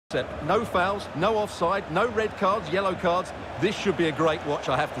No fouls, no offside, no red cards, yellow cards. This should be a great watch,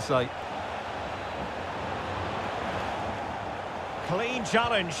 I have to say. Clean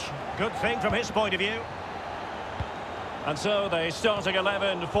challenge. Good thing from his point of view. And so the starting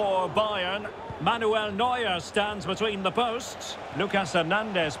 11 for Bayern. Manuel Neuer stands between the posts. Lucas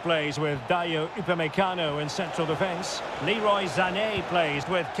Hernandez plays with Dayo Upamecano in central defence. Leroy Sané plays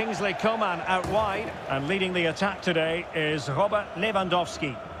with Kingsley Coman out wide. And leading the attack today is Robert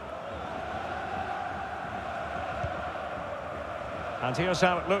Lewandowski. And here's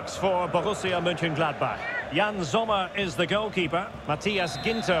how it looks for Borussia Mönchengladbach. Jan Sommer is the goalkeeper. Matthias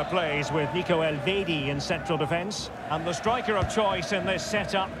Ginter plays with Nico Elvedi in central defence. And the striker of choice in this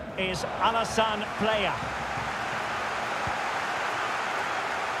setup is Alassane Plea.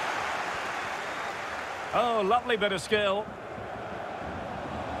 Oh, lovely bit of skill.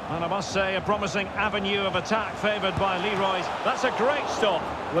 And I must say, a promising avenue of attack favoured by Leroy's. That's a great stop.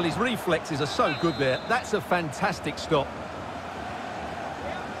 Well, his reflexes are so good there. That's a fantastic stop.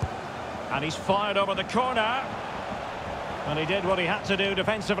 And he's fired over the corner. And he did what he had to do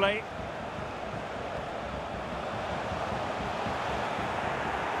defensively.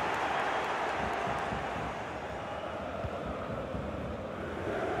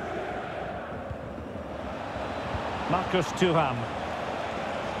 Marcus Thuram.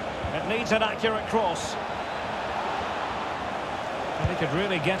 It needs an accurate cross. And he could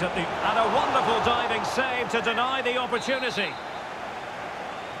really get at the... And a wonderful diving save to deny the opportunity.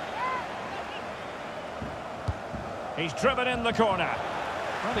 He's driven in the corner.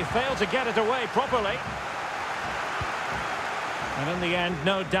 Well, he failed to get it away properly. And in the end,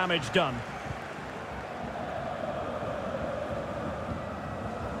 no damage done.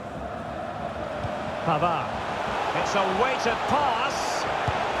 Pavard. It's a weighted pass.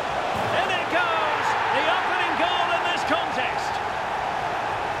 In it goes! The opening goal in this contest.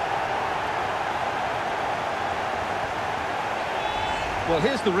 Well,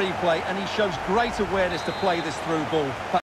 here's the replay, and he shows great awareness to play this through ball.